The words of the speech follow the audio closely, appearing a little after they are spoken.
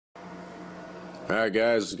Alright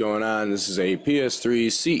guys, what's going on? This is a PS3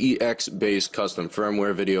 CEX Base custom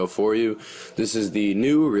firmware video for you. This is the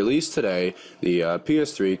new release today, the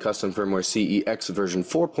PS3 custom firmware CEX version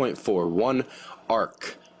 4.41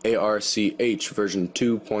 ARCH ARCH version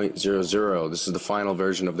 2.00. This is the final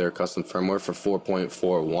version of their custom firmware for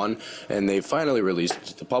 4.41, and they finally released it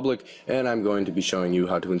to the public, and I'm going to be showing you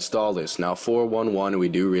how to install this. Now 4.11, we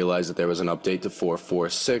do realize that there was an update to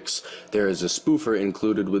 4.46. There is a spoofer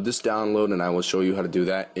included with this download, and I will show you how to do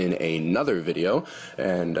that in another video,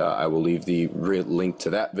 and I will leave the link to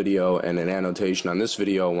that video and an annotation on this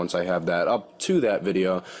video once I have that up to that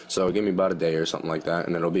video. So give me about a day or something like that,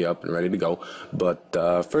 and it'll be up and ready to go. But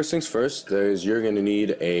first things first, you're going to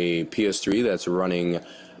need a PS3 that's running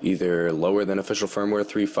either lower than official firmware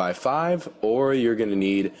 3.55, or you're going to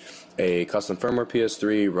need a custom firmware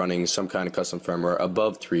PS3 running some kind of custom firmware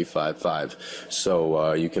above 3.55.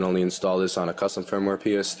 So you can only install this on a custom firmware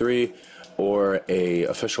PS3 or a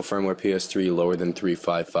official firmware PS3 lower than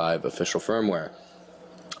 3.55 official firmware.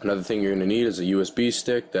 Another thing you're going to need is a USB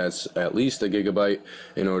stick that's at least 1 GB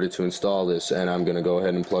in order to install this, and I'm going to go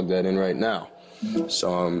ahead and plug that in right now.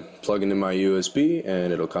 So I'm plugging in my USB,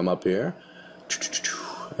 and it'll come up here,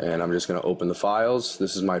 and I'm just going to open the files.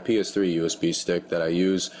 This is my PS3 USB stick that I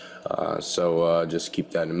use, so just keep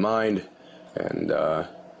that in mind. And oh,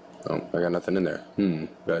 I got nothing in there.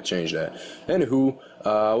 Gotta change that. Anywho,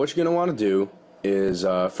 what you're going to want to do is,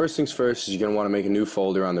 first things first, is you're going to want to make a new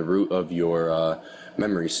folder on the root of your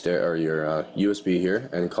memory stick or your USB here,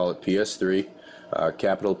 and call it PS3,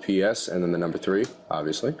 capital PS, and then the number 3,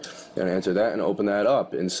 obviously. You're going to enter that and open that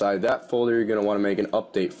up. Inside that folder, you're going to want to make an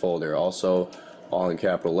update folder, also all in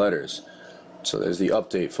capital letters. So there's the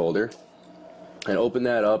update folder, and open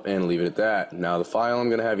that up and leave it at that. Now the file I'm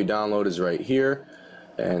going to have you download is right here,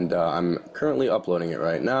 and I'm currently uploading it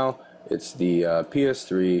right now. It's the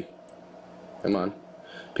PS3, come on,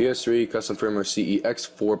 PS3 custom firmware CEX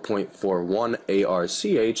 4.41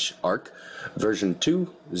 ARCH version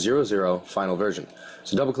 2.00 final version.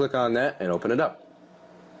 So double click on that and open it up.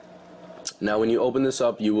 Now when you open this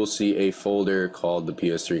up, you will see a folder called the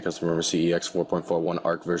PS3 custom firmware CEX 4.41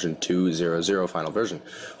 ARCH version 2.00 final version.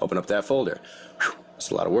 Open up that folder. Whew,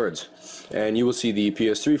 that's a lot of words. And you will see the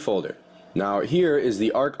PS3 folder. Now here is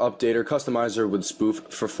the ARCH updater customizer with spoof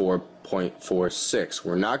for 4.46.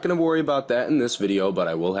 We're not going to worry about that in this video, but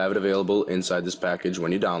I will have it available inside this package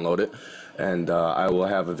when you download it, and I will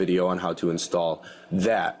have a video on how to install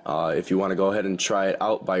that. If you want to go ahead and try it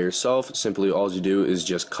out by yourself, simply all you do is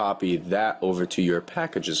just copy that over to your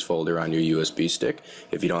packages folder on your USB stick.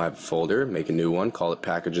 If you don't have a folder, make a new one, call it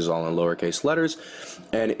packages all in lowercase letters,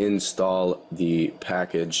 and install the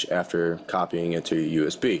package after copying it to your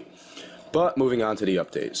USB. But moving on to the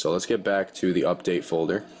update, so let's get back to the update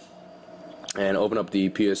folder and open up the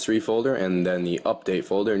PS3 folder and then the update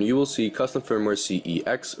folder, and you will see custom firmware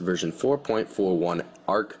CEX version 4.41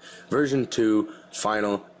 ARCH version 2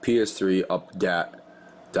 final PS3 updat.pup.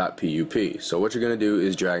 So what you're going to do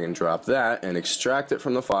is drag and drop that and extract it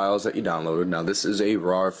from the files that you downloaded. Now this is a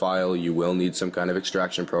RAR file. You will need some kind of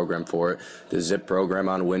extraction program for it. The zip program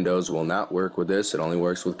on Windows will not work with this. It only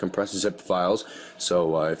works with compressed zip files.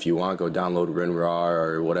 So if you want, go download WinRAR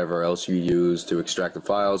or whatever else you use to extract the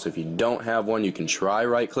files. If you don't have one, you can try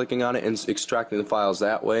right clicking on it and extracting the files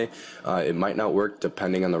that way. It might not work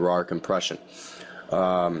depending on the RAR compression.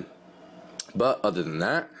 But other than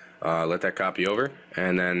that, let that copy over,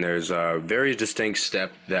 and then there's a very distinct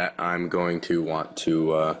step that I'm going to want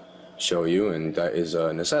to show you, and that is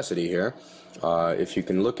a necessity here. If you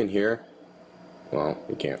can look in here, well,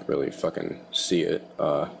 you can't really fucking see it,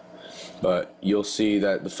 but you'll see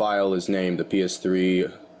that the file is named the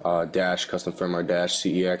PS3 dash custom firmware dash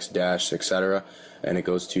CEX dash etc., and it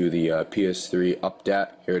goes to the PS3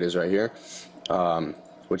 updat. Here it is right here.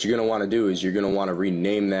 What you're going to want to do is you're going to want to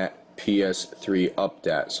rename that PS3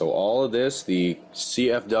 updat. So all of this, the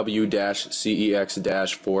CFW CEX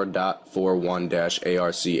 4.41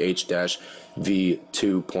 ARCH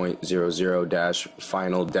V2.00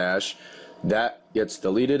 final that gets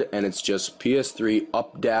deleted, and it's just PS3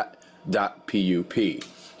 updat.pup.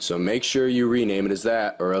 So make sure you rename it as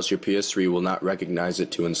that, or else your PS3 will not recognize it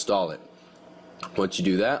to install it. Once you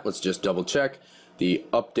do that, let's just double check. The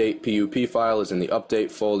update PUP file is in the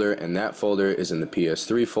update folder, and that folder is in the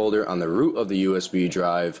PS3 folder on the root of the USB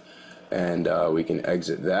drive, and we can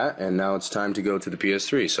exit that, and now it's time to go to the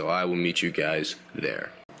PS3, so I will meet you guys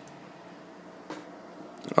there.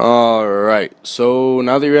 Alright, so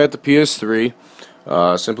now that you're at the PS3,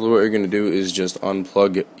 simply what you're going to do is just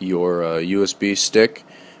unplug your USB stick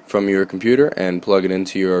from your computer and plug it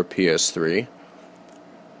into your PS3.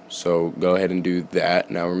 So go ahead and do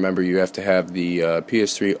that. Now remember, you have to have the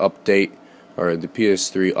PS3 update or the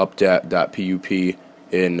PS3 update.pup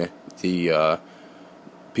in the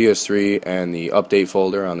PS3 and the update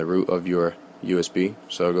folder on the root of your USB.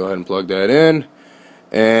 So go ahead and plug that in,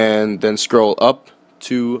 and then scroll up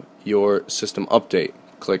to your system update.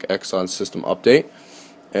 Click X on system update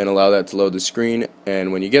and allow that to load the screen,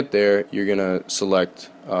 and when you get there, you're gonna select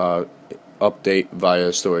update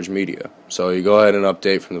via storage media. So you go ahead and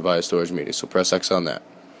update from the via storage media. So press X on that.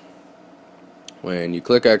 When you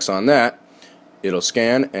click X on that, it'll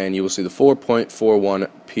scan and you will see the 4.41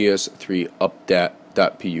 PS3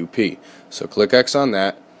 update.pup. So click X on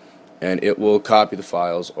that and it will copy the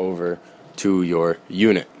files over to your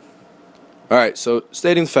unit. Alright, so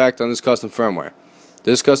stating the fact on this custom firmware.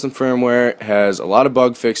 This custom firmware has a lot of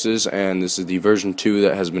bug fixes, and this is the version 2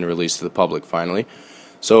 that has been released to the public finally.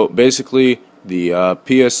 So basically, the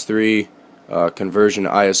PS3 conversion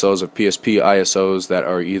ISOs of PSP ISOs that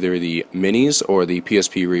are either the minis or the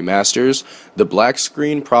PSP remasters, the black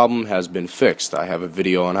screen problem has been fixed. I have a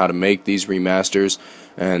video on how to make these remasters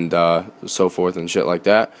and so forth and shit like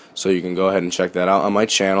that, so you can go ahead and check that out on my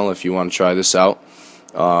channel if you want to try this out.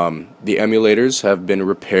 The emulators have been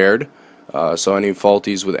repaired. So any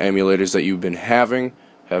faulties with emulators that you've been having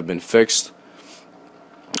have been fixed.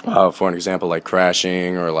 For an example, like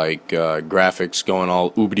crashing or like graphics going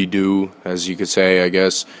all oobity-doo, as you could say, I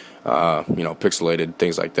guess. You know, pixelated,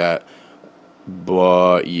 things like that.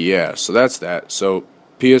 But yeah, so that's that. So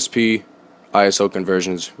PSP ISO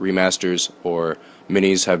conversions, remasters, or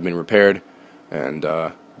minis have been repaired, and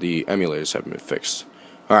the emulators have been fixed.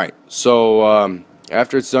 Alright, so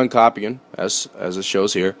after it's done copying, as it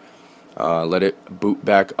shows here, let it boot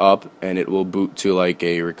back up, and it will boot to like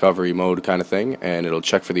a recovery mode kind of thing, and it'll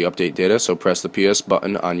check for the update data. So press the PS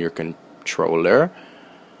button on your controller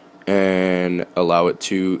and allow it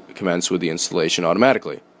to commence with the installation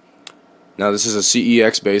automatically. Now this is a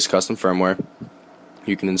CEX based custom firmware.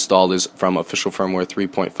 You can install this from official firmware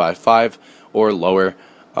 3.55 or lower,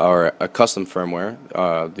 or a custom firmware,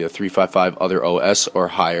 the 355 other OS or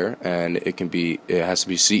higher, and it has to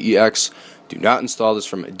be CEX. Do not install this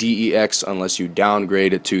from DEX unless you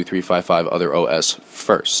downgrade it to 355 other OS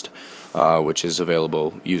first, which is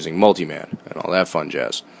available using Multiman and all that fun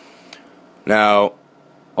jazz. Now,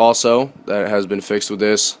 also, that has been fixed with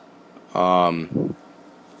this. What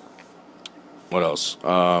else?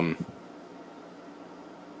 Oh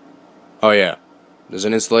yeah, there's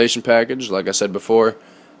an installation package. Like I said before,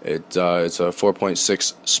 it's a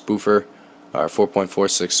 4.6 spoofer.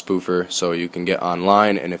 4.46 spoofer, so you can get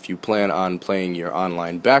online, and if you plan on playing your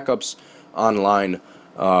online backups online,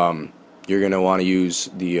 you're going to want to use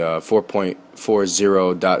the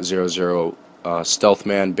 4.40.00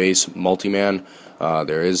 Stealthman base Multiman.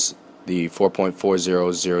 There is the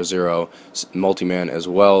 4.40.00 Multiman as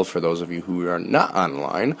well for those of you who are not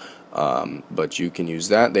online, but you can use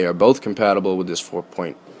that. They are both compatible with this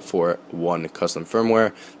 4.41 custom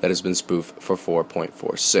firmware that has been spoofed for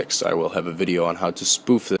 4.46. I will have a video on how to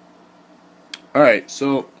spoof this. Alright,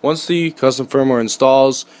 so once the custom firmware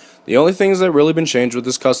installs, the only things that really been changed with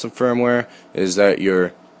this custom firmware is that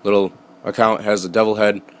your little account has a devil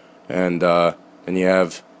head, and you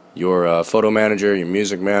have your photo manager, your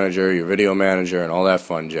music manager, your video manager, and all that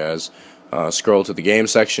fun jazz. Scroll to the game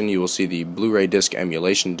section, you will see the Blu-ray disc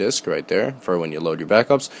emulation disc right there for when you load your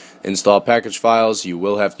backups. Install package files. You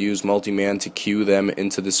will have to use Multiman to queue them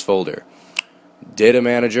into this folder. Data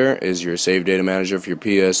manager is your save data manager for your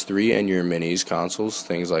PS3 and your minis, consoles,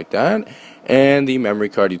 things like that. And the memory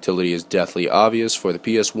card utility is deathly obvious for the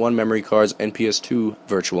PS1 memory cards and PS2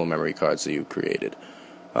 virtual memory cards that you created.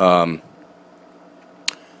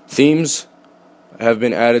 Themes have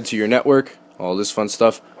been added to your network, all this fun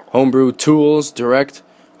stuff. Homebrew tools, direct,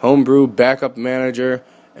 homebrew backup manager,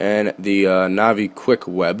 and the Navi Quick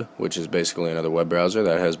Web, which is basically another web browser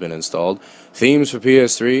that has been installed. Themes for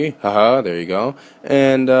PS3, haha, there you go.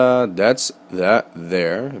 And that's that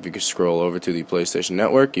there. If you could scroll over to the PlayStation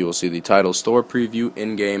Network, you will see the title store preview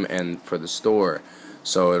in-game and for the store.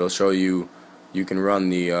 So it'll show you can run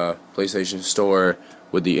the PlayStation Store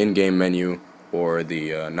with the in-game menu or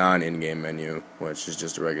the non-in-game menu, which is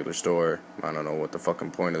just a regular store. I don't know what the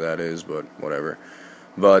fucking point of that is, but whatever.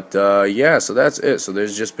 But yeah, so that's it. So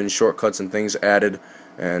there's just been shortcuts and things added,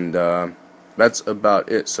 and that's about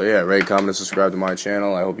it. So yeah, rate, comment, and subscribe to my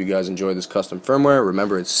channel. I hope you guys enjoy this custom firmware.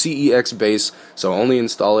 Remember, it's CEX base, so only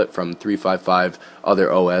install it from 355 other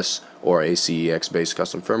OS or a CEX based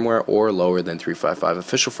custom firmware, or lower than 355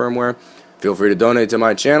 official firmware. Feel free to donate to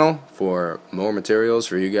my channel for more materials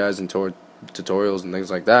for you guys and tutorials and things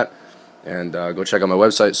like that. And go check out my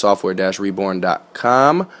website,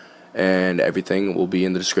 software-reborn.com, and everything will be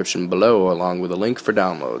in the description below, along with a link for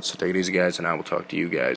downloads. So take it easy, guys, and I will talk to you guys.